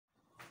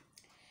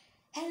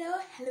Hello,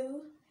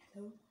 hello,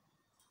 hello,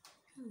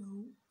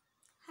 hello,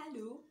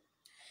 hello,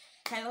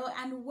 hello,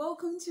 and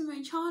welcome to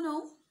my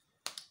channel.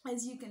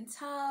 As you can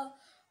tell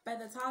by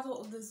the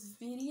title of this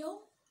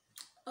video,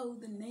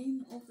 the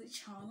name of the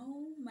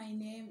channel, my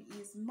name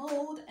is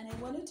Mold, and I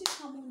wanted to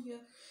come on here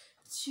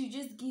to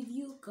just give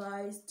you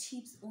guys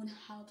tips on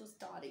how to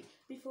study.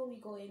 Before we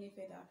go any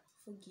further,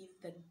 forgive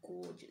the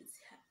gorgeous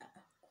hair,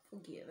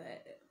 forgive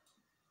it,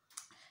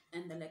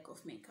 and the lack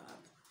of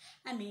makeup.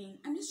 I mean,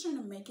 I'm just trying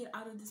to make it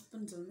out of this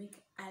pandemic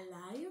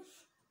alive.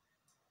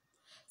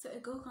 So a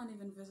girl can't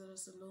even visit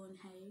us alone,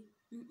 hey?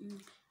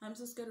 I'm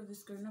so scared of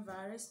this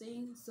coronavirus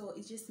thing. So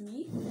it's just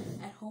me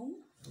at home,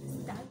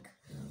 stuck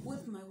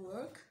with my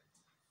work,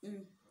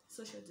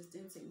 social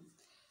distancing,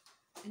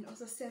 and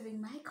also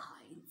saving my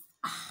coins.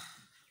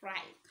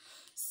 Right.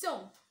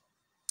 So,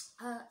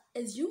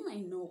 as you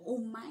might know or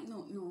might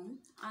not know,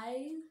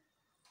 I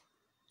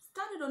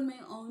started on my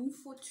own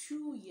for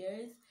 2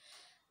 years.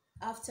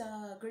 After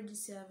grade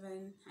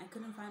 7, I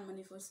couldn't find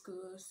money for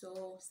school,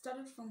 so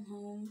started from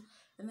home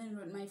and then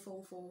wrote my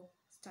phone for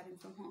starting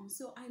from home.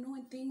 So I know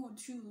a thing or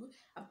two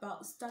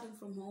about starting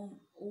from home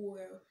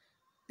or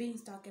being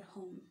stuck at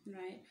home,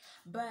 right?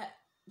 But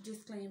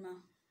disclaimer,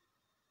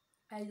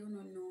 I do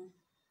not know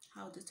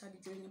how to study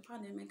during a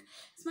pandemic.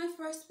 It's my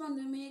first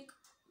pandemic.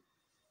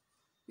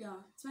 Yeah,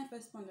 it's my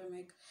first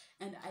pandemic,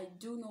 and I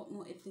do not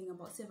know a thing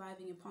about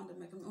surviving a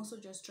pandemic. I'm also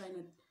just trying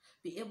to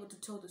be able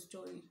to tell the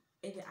story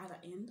at the other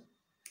end.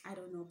 I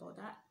don't know about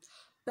that,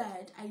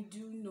 but I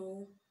do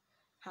know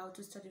how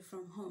to study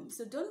from home.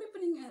 So don't be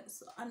putting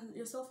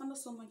yourself under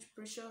so much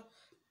pressure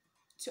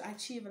to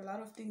achieve a lot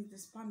of things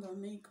this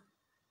pandemic.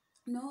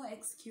 No,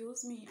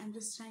 excuse me, I'm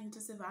just trying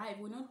to survive.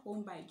 We're not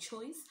home by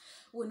choice.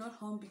 We're not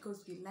home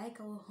because we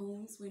like our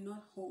homes. We're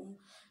not home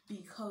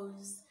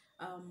because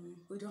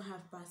we don't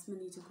have bus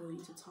money to go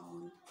into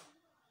town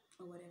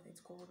or whatever it's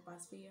called,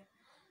 bus fare.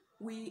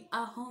 We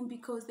are home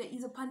because there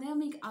is a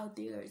pandemic out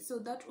there, so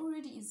that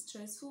already is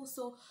stressful.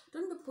 So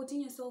don't be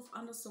putting yourself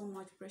under so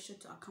much pressure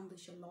to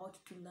accomplish a lot,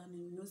 to learn a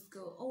new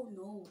skill. Oh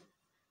no,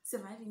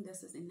 surviving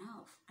this is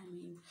enough. I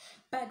mean,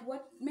 but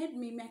what made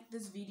me make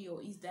this video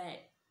is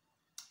that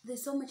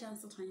there's so much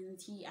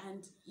uncertainty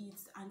and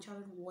it's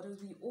uncharted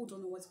waters. We all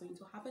don't know what's going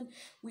to happen.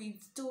 We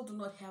still do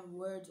not have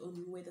words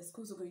on whether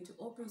schools are going to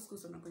open,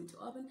 schools are not going to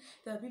open.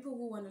 There are people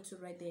who wanted to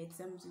write their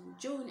exams in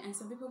June, and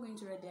some people are going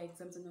to write their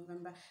exams in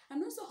November. I'm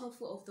not so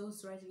hopeful of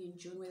those writing in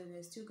June, whether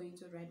they're still going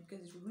to write,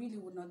 because it really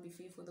would not be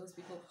fair for those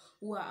people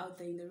who are out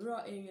there in the rural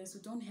areas who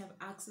don't have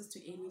access to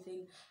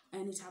anything,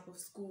 any type of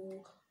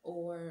school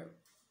or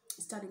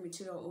study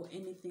material or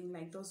anything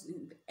like those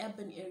in the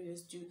urban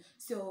areas do.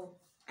 So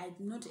I'm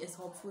not as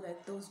hopeful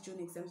that those June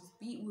exams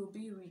will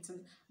be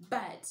written,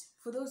 but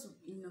for those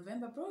in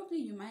November, probably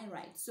you might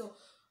write. So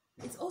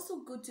it's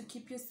also good to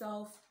keep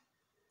yourself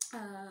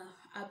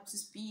up to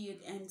speed,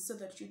 and so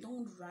that you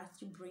don't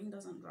rust, your brain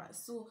doesn't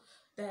rust, so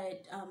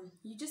that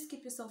you just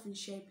keep yourself in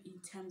shape in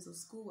terms of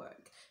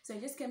schoolwork. So I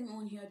just came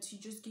on here to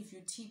just give you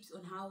tips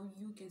on how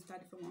you can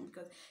study from home,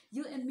 because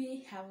you and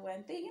me have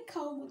one thing in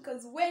common,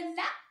 because we're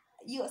not,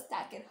 you're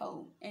stuck at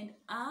home, and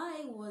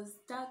I was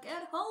stuck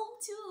at home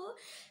too,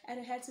 and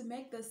I had to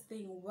make this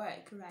thing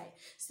work, right?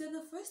 So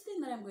the first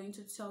thing that I'm going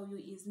to tell you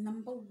is,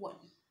 number one,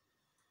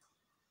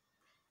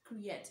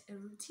 create a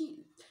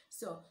routine.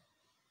 So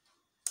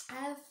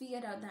I have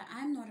figured out that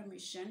I'm not a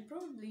machine.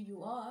 Probably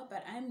you are,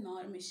 but I'm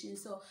not a machine.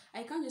 So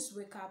I can't just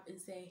wake up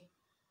and say,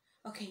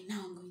 okay,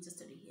 now I'm going to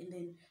study, and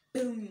then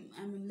boom,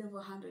 I'm in level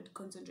 100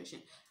 concentration.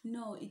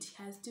 No, it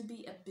has to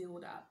be a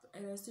build up.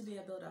 It has to be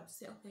a build up.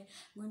 Say, okay,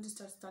 I'm going to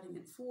start studying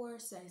at 4,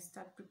 so I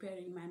start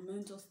preparing my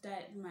mental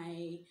state,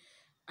 my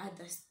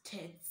other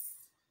states,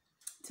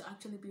 to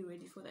actually be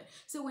ready for that.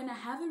 So when I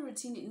have a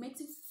routine, it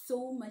makes it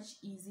so much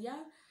easier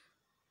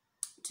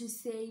to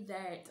say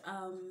that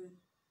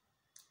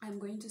I'm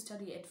going to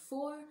study at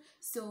 4.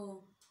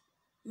 So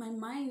my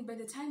mind, by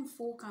the time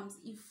 4 comes,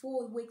 if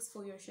 4 works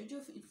for your schedule,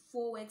 if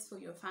 4 works for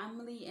your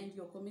family and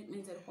your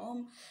commitments at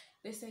home,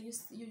 let's say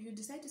you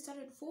decide to start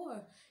at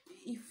 4.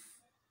 If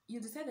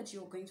you decide that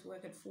you're going to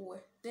work at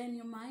 4, then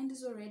your mind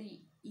is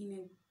already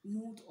in a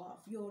mood of,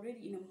 you're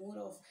already in a mode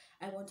of,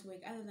 I want to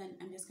work, other than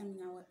I'm just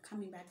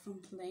coming back from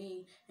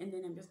playing and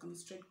then I'm just going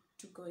straight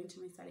to go into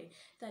my study.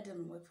 That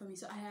didn't work for me.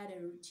 So I had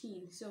a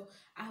routine. So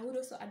I would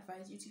also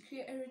advise you to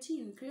create a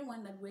routine, create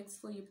one that works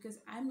for you, because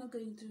I'm not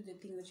going through the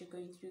thing that you're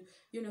going through.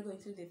 You're not going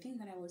through the thing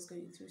that I was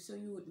going through. So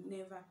you would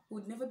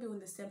never be on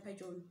the same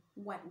page on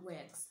what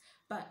works,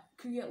 but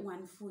create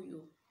one for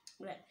you.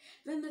 Right.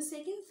 Then the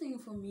second thing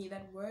for me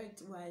that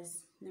worked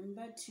was,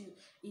 number 2,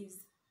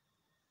 is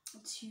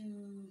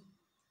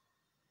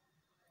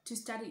to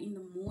study in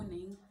the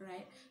morning,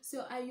 right?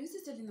 So I used to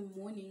study in the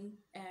morning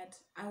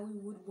I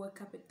would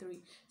wake up at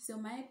 3. So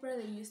my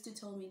brother used to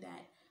tell me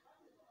that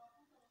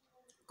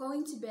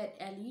going to bed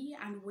early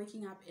and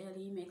waking up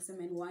early makes a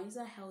man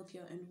wiser,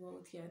 healthier, and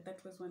wealthier.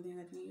 That was one thing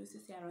that we used to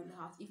say around the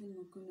house. Even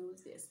Moku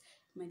knows this,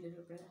 my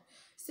little brother.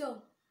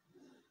 So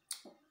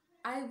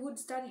I would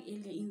study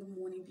early in the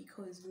morning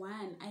because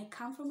one, I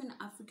come from an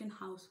African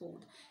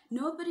household.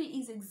 Nobody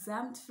is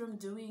exempt from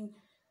doing,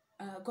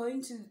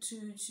 going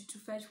to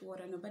fetch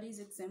water. Nobody is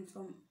exempt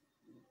from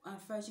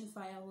fetching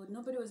firewood.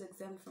 Nobody was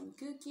exempt from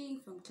cooking,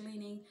 from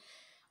cleaning.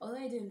 Although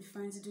I didn't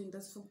fancy doing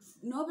this,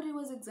 nobody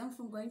was exempt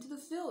from going to the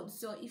field.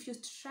 So if you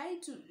try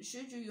to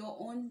schedule your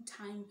own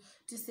time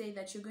to say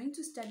that you're going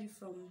to study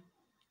from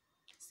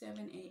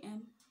 7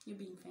 a.m., you're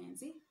being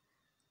fancy.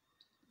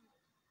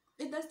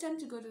 If that's time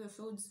to go to the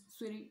fields,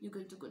 sweetie, you're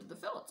going to go to the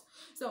fields.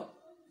 So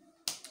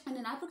in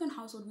an African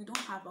household, we don't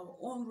have our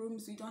own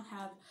rooms. We don't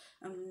have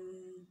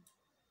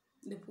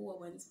the poor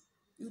ones.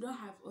 You don't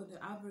have, or the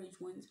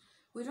average ones.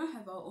 We don't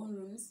have our own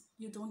rooms.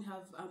 You don't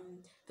have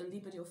the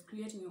liberty of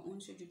creating your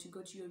own schedule to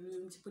go to your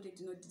room, to put a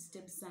do not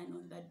disturb sign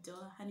on that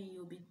door. Honey,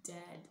 you'll be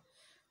dead.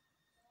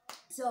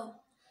 So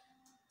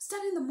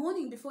start in the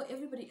morning before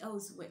everybody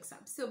else wakes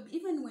up. So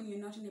even when you're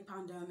not in a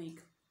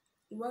pandemic,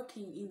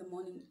 working in the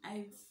morning,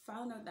 I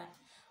found out that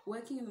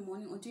working in the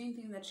morning or doing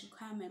things that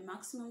require my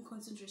maximum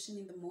concentration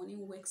in the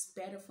morning works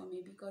better for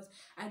me because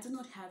I do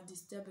not have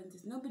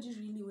disturbances. Nobody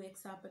really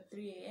wakes up at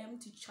 3 a.m.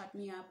 to chat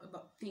me up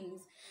about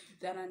things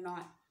that are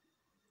not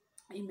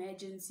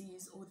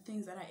emergencies or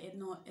things that are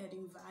not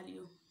adding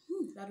value.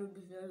 That would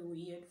be very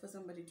weird for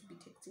somebody to be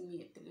texting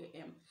me at 3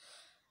 a.m.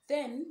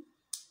 Then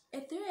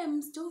at 3 a.m.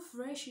 I'm still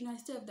fresh, I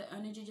still have the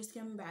energy, just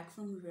coming back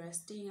from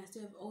resting. I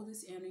still have all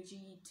this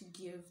energy to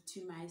give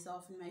to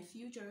myself in my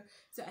future,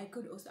 so I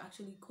could also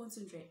actually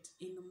concentrate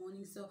in the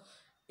morning. So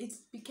it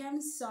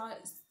became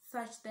such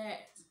that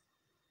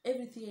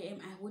every 3 a.m.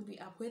 I would be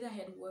up, whether I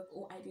had work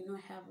or I did not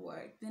have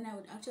work. Then I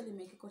would actually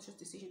make a conscious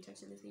decision to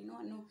actually say,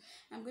 no,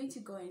 I'm going to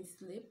go and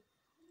sleep,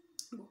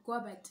 go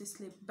back to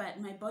sleep. But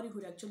my body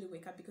would actually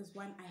wake up because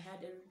one, I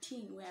had a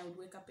routine where I would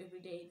wake up every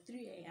day at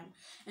 3 a.m.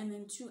 and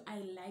then two, I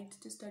liked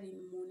to study in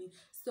the morning.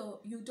 So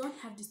you don't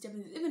have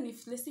disturbances. Even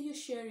if, let's say, you're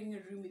sharing a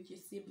room with your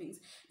siblings,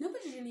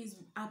 nobody really is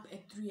up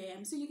at 3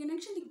 a.m. So you can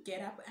actually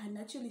get up and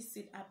actually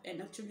sit up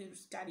and actually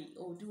study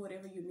or do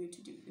whatever you need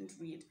to do and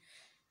read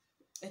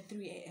at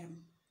 3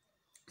 a.m.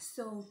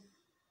 So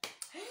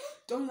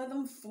don't let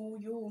them fool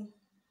you.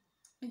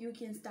 You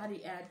can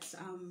study at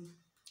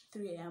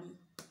 3 a.m.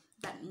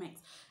 That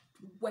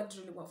worked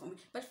really well for me.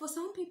 But for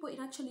some people, it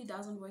actually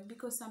doesn't work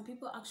because some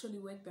people actually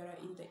work better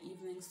in the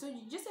evening. So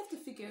you just have to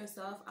figure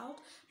yourself out.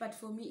 But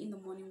for me, in the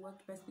morning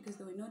worked best because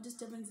there were no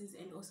disturbances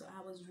and also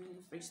I was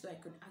really fresh, so I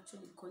could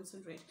actually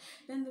concentrate.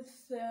 Then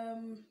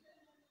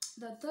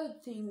the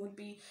third thing would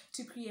be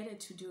to create a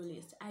to-do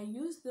list. I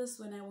used this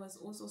when I was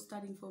also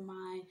studying for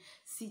my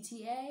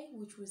CTA,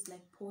 which was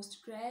like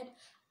post-grad.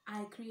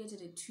 I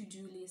created a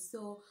to-do list.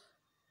 So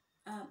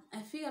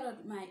I figured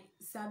out my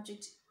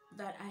subject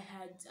that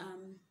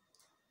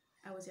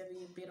I was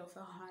having a bit of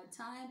a hard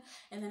time,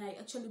 and then I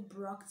actually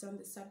broke down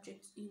the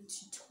subject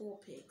into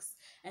topics,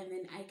 and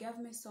then I gave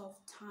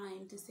myself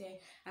time to say,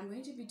 I'm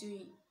going to be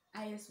doing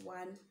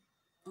IS1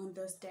 on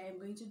this day, I'm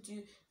going to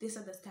do this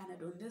other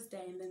standard on this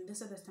day, and then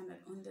this other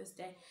standard on this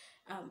day.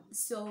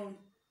 So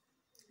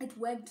it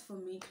worked for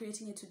me,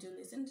 creating a to-do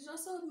list, and it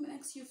also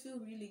makes you feel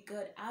really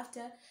good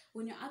after,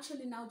 when you're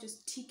actually now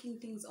just ticking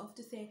things off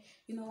to say,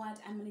 you know what,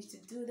 I managed to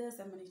do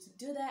this, I managed to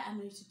do that, I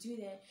managed to do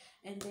that.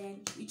 And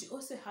then it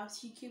also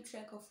helps you keep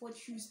track of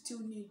what you still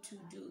need to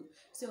do.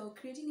 So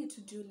creating a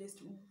to-do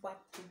list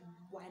worked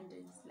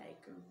wonders,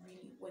 like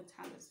really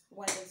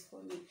wonders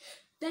for me.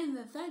 Then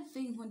the third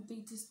thing would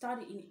be to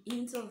study in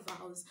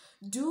intervals.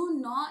 Do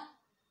not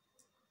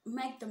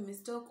make the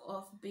mistake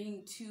of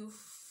being too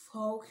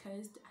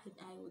focused.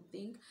 I would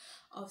think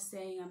of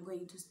saying I'm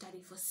going to study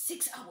for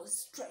 6 hours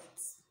straight.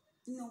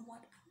 You know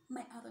what,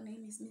 my other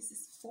name is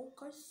Mrs.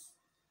 Focus.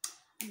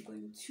 I'm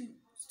going to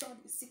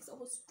study 6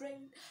 hours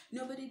straight,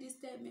 nobody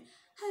disturb me.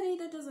 Honey,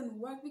 that doesn't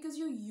work because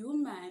you're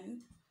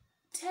human.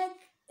 Take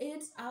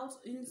it out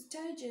in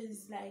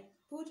stages, like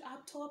put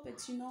up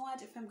topics. You know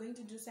what, if I'm going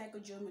to do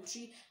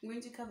psychogeometry, I'm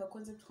going to cover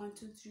concept 1,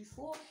 2, 3,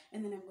 4,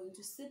 and then I'm going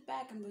to sit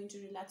back, I'm going to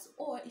relax.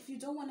 Or if you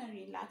don't want to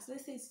relax,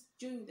 let's say it's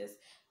during this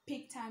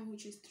peak time,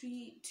 which is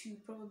 3 to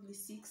probably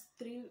 6,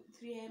 3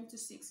 a.m. to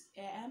 6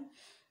 a.m.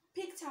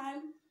 peak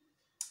time,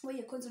 where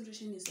your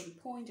concentration is on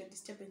point, your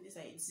disturbances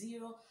are at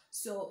 0,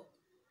 so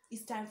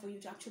it's time for you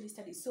to actually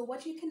study. So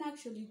what you can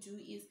actually do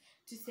is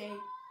to say,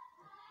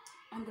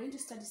 I'm going to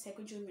study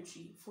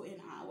psychogeometry for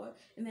an hour,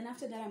 and then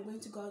after that I'm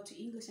going to go out to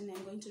English, and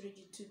I'm going to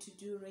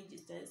do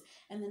registers,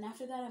 and then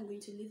after that I'm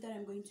going to leave that,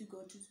 I'm going to go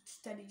to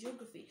study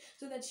geography,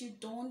 so that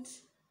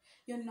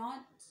you're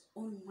not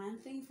on one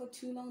thing for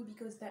too long,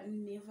 because that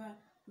never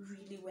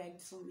really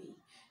worked for me.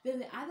 Then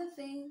the other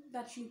thing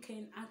that you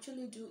can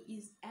actually do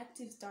is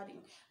active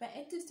studying. By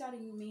active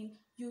studying, you mean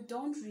you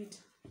don't read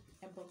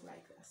a book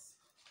like this.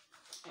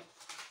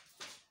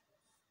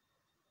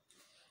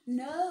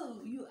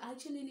 No, you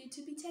actually need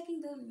to be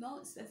taking the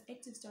notes. That's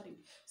active studying.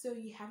 So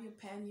you have your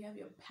pen, you have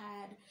your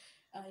pad,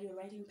 your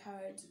writing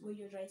pad, where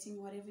you're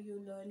writing whatever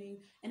you're learning.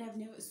 And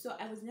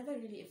I was never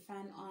really a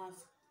fan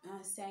of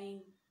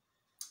saying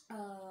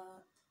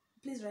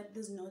please write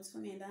those notes for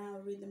me and then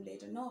I'll read them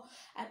later. No,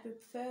 I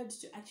preferred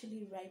to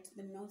actually write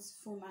the notes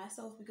for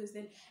myself, because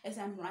then as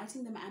I'm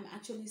writing them, I'm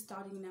actually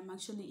studying and I'm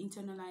actually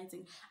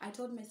internalizing. I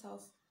told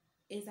myself,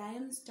 as I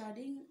am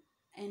studying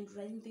and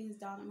writing things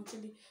down, I'm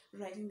actually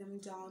writing them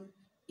down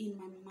in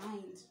my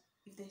mind,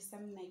 if there's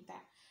something like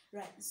that,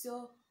 right?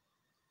 So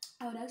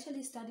I would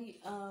actually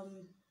study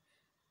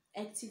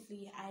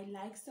actively. I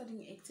like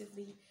studying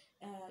actively,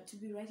 to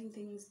be writing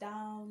things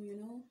down,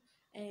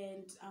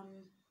 and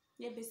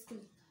yeah,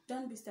 basically,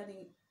 don't be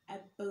studying a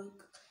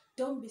book.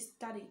 Don't be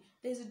studying.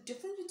 There's a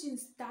difference between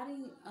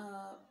studying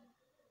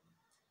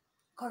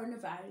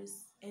coronavirus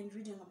and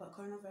reading about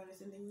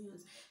coronavirus in the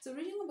news. So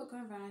reading about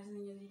coronavirus in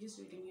the news, you're just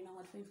reading,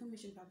 for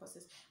information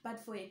purposes.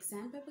 But for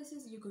exam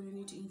purposes, you're going to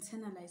need to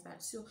internalize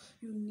that. So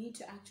you need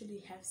to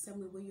actually have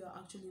somewhere where you're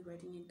actually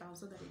writing it down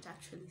so that it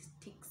actually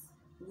sticks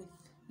with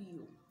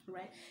you,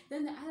 right?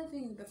 Then the other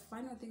thing, the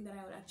final thing that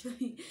I would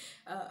actually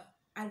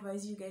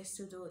advise you guys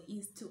to do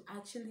is to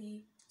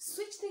actually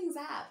switch things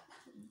up.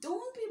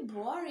 Don't be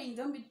boring.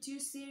 Don't be too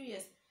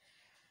serious.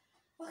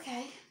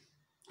 Okay,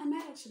 I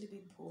might actually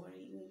be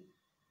boring,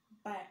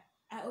 but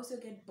I also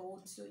get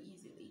bored so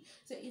easily.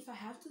 So if I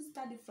have to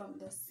study from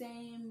the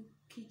same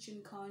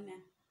kitchen corner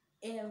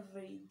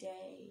every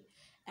day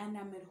and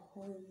I'm at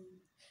home,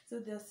 so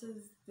this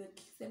is the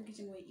same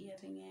kitchen we're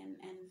eating in,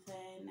 and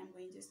then I'm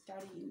going to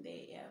study in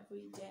there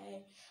every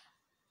day,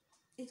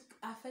 it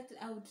affected.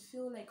 I would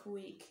feel like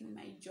weak in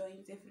my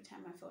joints every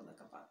time I felt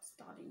like about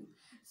studying.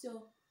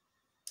 So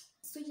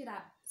switch it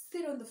up.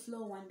 Sit on the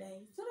floor one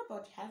day. It's not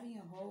about having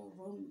a whole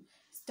room,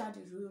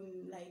 study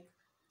room, like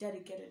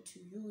dedicated to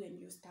you and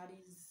your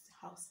studies,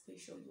 how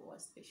special you are, a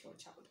special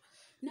child.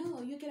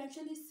 No, you can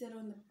actually sit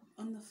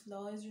on the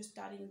floor as you're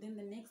studying. Then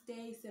the next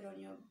day, sit on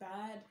your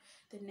bed.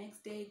 The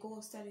next day, go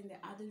study in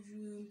the other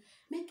room.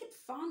 Make it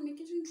fun, make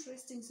it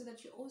interesting, so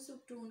that you also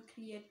don't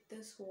create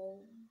this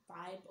whole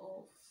vibe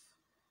of,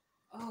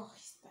 oh,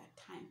 it's that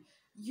time.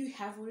 You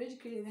have already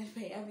created that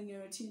by having a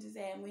routine to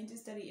say, I'm going to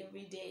study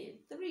every day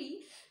at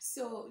 3.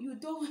 So you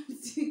don't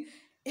want to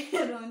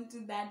add on to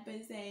that by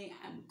saying,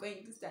 I'm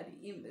going to study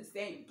in the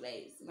same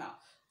place. Now,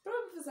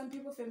 probably for some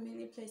people,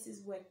 familiar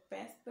places work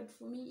best. But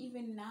for me,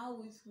 even now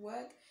with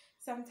work,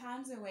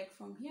 sometimes I work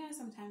from here,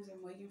 sometimes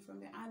I'm working from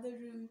the other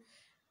room.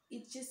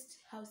 It just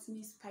helps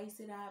me spice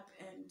it up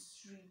and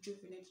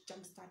rejuvenate,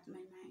 jumpstart my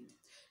mind.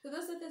 So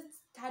those are the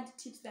study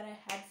tips that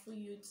I had for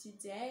you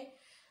today.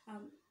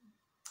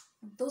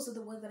 Those are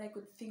the ones that I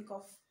could think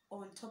of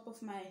on top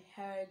of my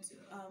head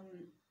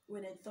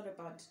when I thought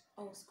about,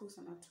 oh, schools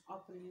are not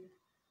opening.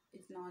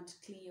 It's not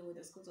clear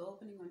whether schools are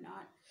opening or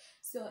not.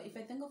 So if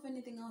I think of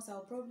anything else,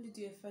 I'll probably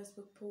do a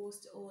Facebook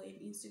post or an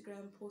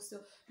Instagram post. So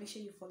make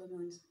sure you follow me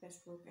on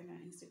Facebook and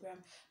on Instagram.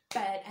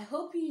 But I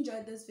hope you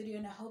enjoyed this video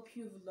and I hope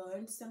you've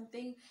learned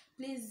something.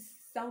 Please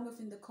sound off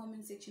in the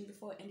comment section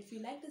before. And if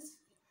you like this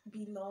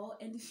below,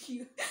 and if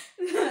you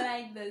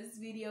like this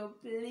video,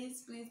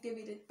 please give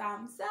it a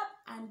thumbs up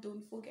and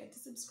don't forget to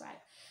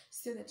subscribe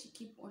so that you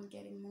keep on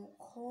getting more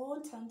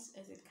content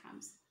as it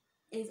comes,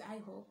 as I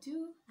hope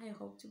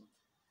to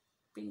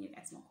bring you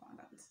guys more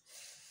content.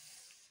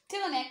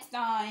 Till next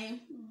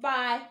time,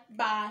 bye.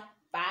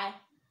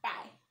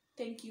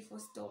 Thank you for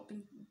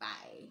stopping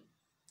by.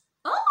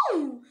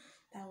 Oh,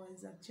 that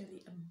was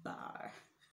actually a bar.